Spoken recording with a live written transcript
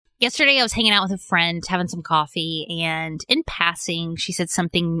Yesterday, I was hanging out with a friend, having some coffee, and in passing, she said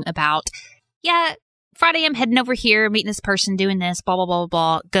something about, yeah, Friday, I'm heading over here, meeting this person, doing this, blah, blah, blah,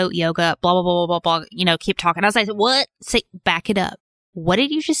 blah, blah, goat yoga, blah, blah, blah, blah, blah, blah, you know, keep talking. I was like, what? Say, back it up. What did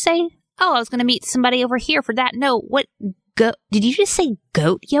you just say? Oh, I was going to meet somebody over here for that. No, what? Did you just say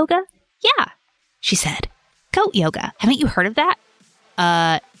goat yoga? Yeah, she said. Goat yoga. Haven't you heard of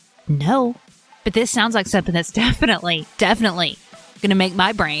that? No. But this sounds like something that's definitely going to make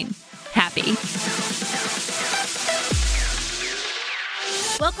my brain happy.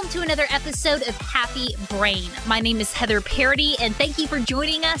 Welcome to another episode of Happy Brain. My name is Heather Parody, and thank you for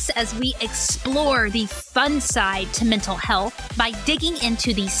joining us as we explore the fun side to mental health by digging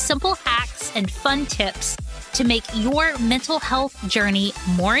into the simple hacks and fun tips to make your mental health journey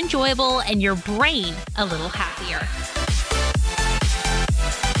more enjoyable and your brain a little happier.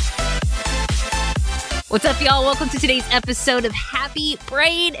 What's up, y'all? Welcome to today's episode of Happy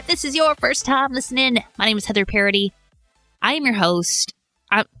Brain. If this is your first time listening, my name is Heather Parody. I am your host.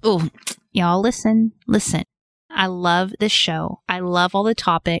 Y'all listen. I love this show. I love all the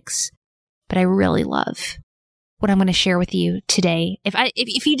topics, but I really love what I'm going to share with you today.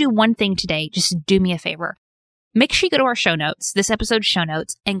 If you do one thing today, just do me a favor. Make sure you go to our show notes, this episode's show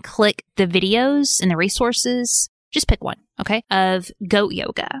notes, and click the videos and the resources. Just pick one, okay? Of goat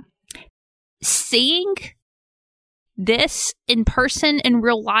yoga. Seeing this in person in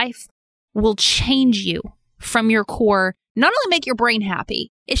real life will change you from your core. Not only make your brain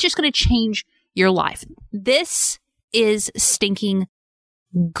happy, it's just going to change your life. This is stinking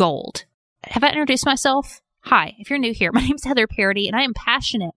gold. Have I introduced myself? Hi, if you're new here, my name is Heather Parody, and I am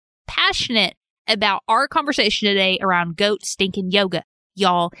passionate about our conversation today around goat stinking yoga.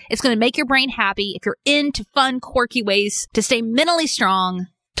 Y'all, it's going to make your brain happy. If you're into fun, quirky ways to stay mentally strong,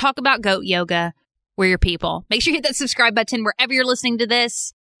 talk about goat yoga. We're your people. Make sure you hit that subscribe button wherever you're listening to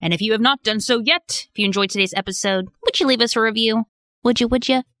this. And if you have not done so yet, if you enjoyed today's episode, would you leave us a review? Would you?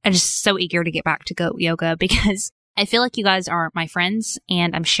 I'm just so eager to get back to goat yoga because I feel like you guys are my friends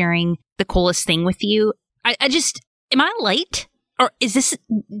and I'm sharing the coolest thing with you. Am I late? Or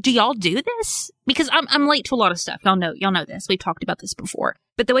do y'all do this? Because I'm late to a lot of stuff. Y'all know this. We've talked about this before.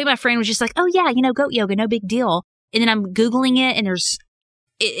 But the way my friend was just like, oh yeah, goat yoga, no big deal. And then I'm Googling it and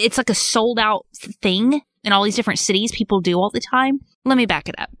it's like a sold out thing in all these different cities people do all the time. Let me back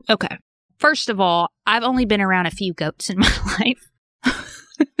it up. Okay. First of all, I've only been around a few goats in my life.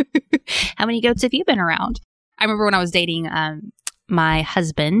 How many goats have you been around? I remember when I was dating my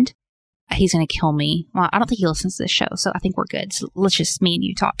husband. He's going to kill me. Well, I don't think he listens to this show, so I think we're good. So let's just me and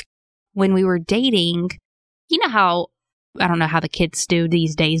you talk. When we were dating, you know how, I don't know how the kids do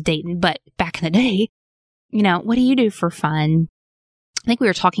these days dating, but back in the day, what do you do for fun? I think we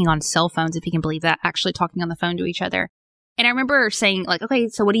were talking on cell phones, if you can believe that, actually talking on the phone to each other. And I remember saying, like, okay,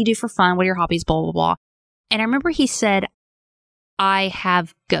 so what do you do for fun? What are your hobbies? Blah, blah, blah. And I remember he said, I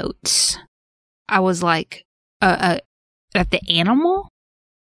have goats. I was like, at the animal?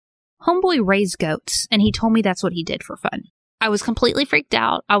 Homeboy raised goats, and he told me that's what he did for fun. I was completely freaked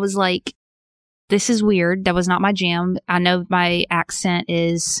out. I was like, this is weird. That was not my jam. I know my accent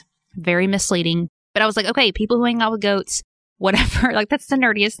is very misleading, but I was like, okay, people who hang out with goats, whatever. Like, that's the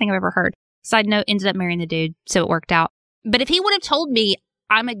nerdiest thing I've ever heard. Side note, ended up marrying the dude, so it worked out. But if he would have told me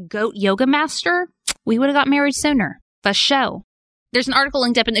I'm a goat yoga master, we would have got married sooner. The show. There's an article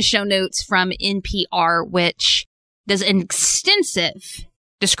linked up in the show notes from NPR, which does an extensive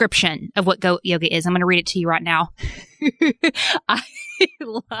description of what goat yoga is. I'm going to read it to you right now. I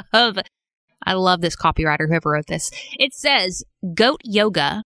love this copywriter, whoever wrote this. It says, goat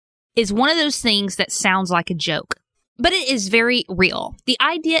yoga is one of those things that sounds like a joke, but it is very real. The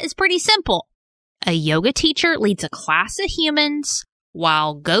idea is pretty simple. A yoga teacher leads a class of humans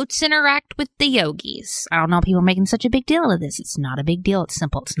while goats interact with the yogis. I don't know if people are making such a big deal of this. It's not a big deal. It's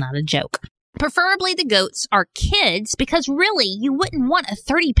simple. It's not a joke. Preferably the goats are kids because really you wouldn't want a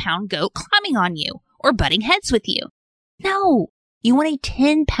 30-pound goat climbing on you or butting heads with you. No, you want a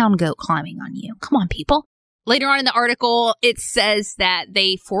 10-pound goat climbing on you. Come on, people. Later on in the article, it says that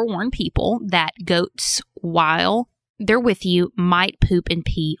they forewarn people that goats, while they're with you, might poop and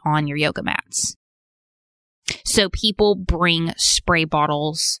pee on your yoga mats. So people bring spray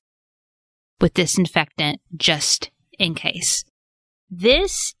bottles with disinfectant just in case.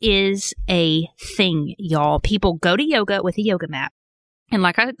 This is a thing, y'all. People go to yoga with a yoga mat. And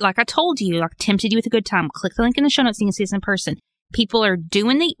like I told you, like tempted you with a good time. Click the link in the show notes so you can see this in person. People are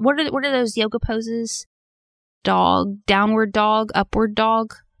doing what are those yoga poses? Dog, downward dog, upward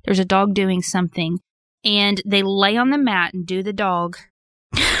dog. There's a dog doing something. And they lay on the mat and do the dog.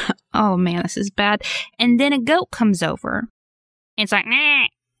 Oh man, this is bad. And then a goat comes over. And it's like, nah,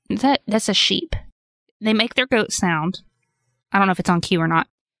 That's a sheep. They make their goat sound. I don't know if it's on cue or not.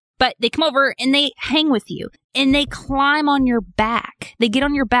 But they come over and they hang with you. And they climb on your back. They get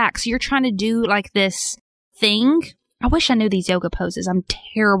on your back. So you're trying to do like this thing. I wish I knew these yoga poses. I'm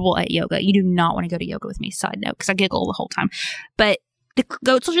terrible at yoga. You do not want to go to yoga with me, side note, because I giggle the whole time. But the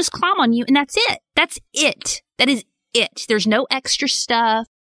goats will just climb on you, and that's it. That's it. That is it. There's no extra stuff.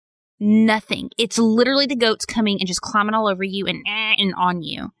 Nothing. It's literally the goats coming and just climbing all over you and on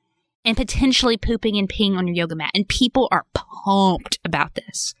you. And potentially pooping and peeing on your yoga mat. And people are pumped about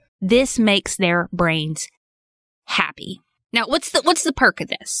this. This makes their brains happy. Now, what's the perk of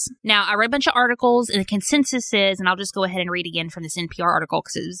this? Now, I read a bunch of articles, and the consensus is, and I'll just go ahead and read again from this NPR article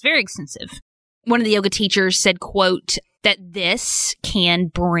because it was very extensive. One of the yoga teachers said, quote, that this can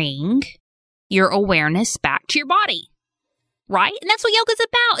bring your awareness back to your body. Right? And that's what yoga's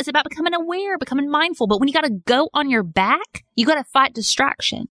about. It's about becoming aware, becoming mindful. But when you got a goat on your back, you got to fight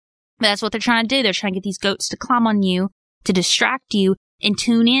distraction. But that's what they're trying to do. They're trying to get these goats to climb on you, to distract you, and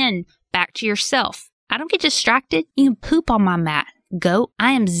tune in back to yourself. I don't get distracted. You can poop on my mat. Goat,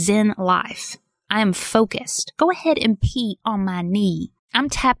 I am Zen life. I am focused. Go ahead and pee on my knee. I'm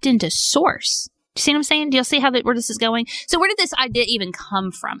tapped into source. Do you see what I'm saying? Do y'all see where this is going? So where did this idea even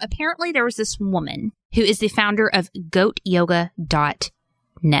come from? Apparently there was this woman who is the founder of goatyoga.net.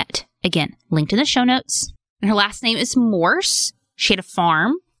 Again, linked in the show notes. And her last name is Morse. She had a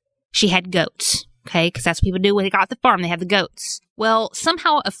farm. She had goats. Okay, because that's what people do when they got the farm. They have the goats. Well,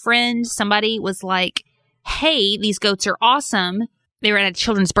 somehow a friend, somebody was like, hey, these goats are awesome. They were at a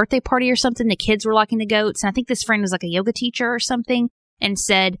children's birthday party or something. The kids were liking the goats. And I think this friend was like a yoga teacher or something and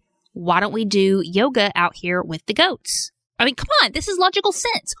said, why don't we do yoga out here with the goats? I mean, come on, this is logical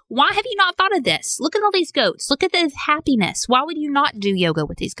sense. Why have you not thought of this? Look at all these goats. Look at this happiness. Why would you not do yoga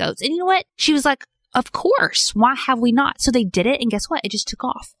with these goats? And you know what? She was like, of course. Why have we not? So they did it. And guess what? It just took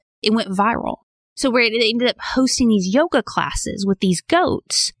off. It went viral. So where they ended up hosting these yoga classes with these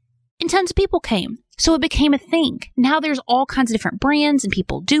goats, and tons of people came. So it became a thing. Now there's all kinds of different brands and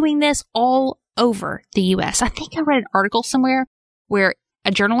people doing this all over the US. I think I read an article somewhere where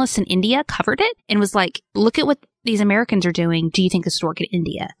a journalist in India covered it and was like, look at what these Americans are doing. Do you think this would work in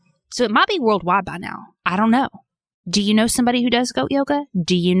India? So it might be worldwide by now. I don't know. Do you know somebody who does goat yoga?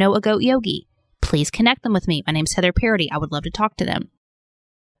 Do you know a goat yogi? Please connect them with me. My name's Heather Parody. I would love to talk to them.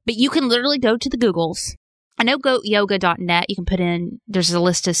 But you can literally go to the Googles. I know goatyoga.net. You can put in, there's a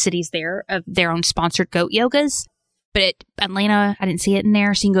list of cities there of their own sponsored goat yogas. But Atlanta, I didn't see it in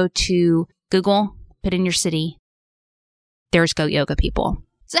there. So you can go to Google, put in your city. There's goat yoga people.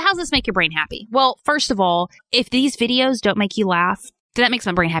 So how does this make your brain happy? Well, first of all, if these videos don't make you laugh, then that makes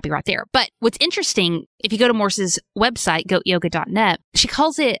my brain happy right there. But what's interesting, if you go to Morse's website, goatyoga.net, she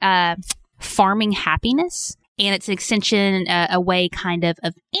calls it farming happiness. And it's an extension, a way kind of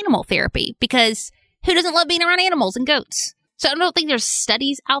animal therapy, because who doesn't love being around animals and goats? So I don't think there's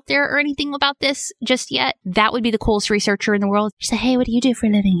studies out there or anything about this just yet. That would be the coolest researcher in the world. She said, hey, what do you do for a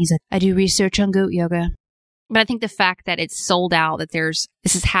living? He's like, I do research on goat yoga. But I think the fact that it's sold out, that this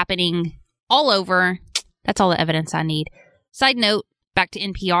is happening all over, that's all the evidence I need. Side note, back to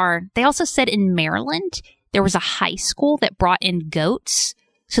NPR, they also said in Maryland, there was a high school that brought in goats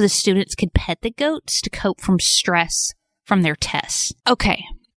so the students could pet the goats to cope from stress from their tests. Okay,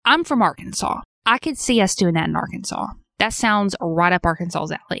 I'm from Arkansas. I could see us doing that in Arkansas. That sounds right up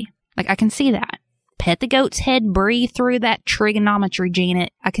Arkansas's alley. Like, I can see that. Pet the goat's head, breathe through that trigonometry,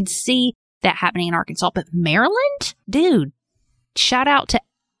 Janet. I can see that happening in Arkansas. But Maryland? Dude, shout out to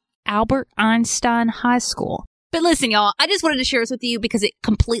Albert Einstein High School. But listen, y'all, I just wanted to share this with you because it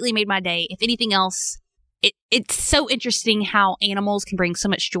completely made my day. If anything else, it's so interesting how animals can bring so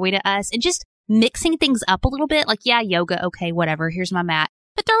much joy to us, and just mixing things up a little bit. Like, yeah, yoga, okay, whatever. Here's my mat.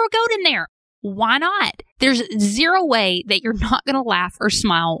 But throw a goat in there. Why not? There's zero way that you're not going to laugh or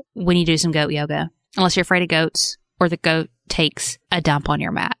smile when you do some goat yoga, unless you're afraid of goats or the goat takes a dump on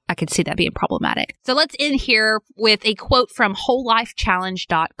your mat. I could see that being problematic. So let's end here with a quote from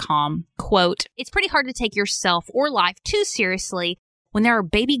wholelifechallenge.com. Quote, it's pretty hard to take yourself or life too seriously when there are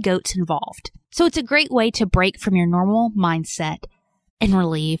baby goats involved. So it's a great way to break from your normal mindset and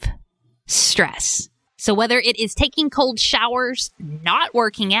relieve stress. So whether it is taking cold showers, not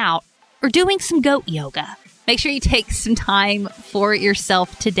working out, or doing some goat yoga, make sure you take some time for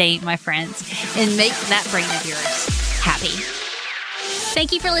yourself today, my friends, and make that brain of yours happy.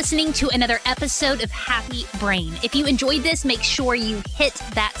 Thank you for listening to another episode of Happy Brain. If you enjoyed this, make sure you hit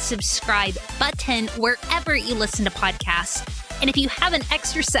that subscribe button wherever you listen to podcasts. And if you have an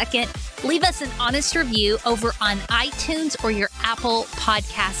extra second, leave us an honest review over on iTunes or your Apple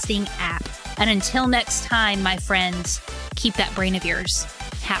podcasting app. And until next time, my friends, keep that brain of yours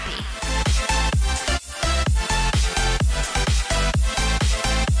happy.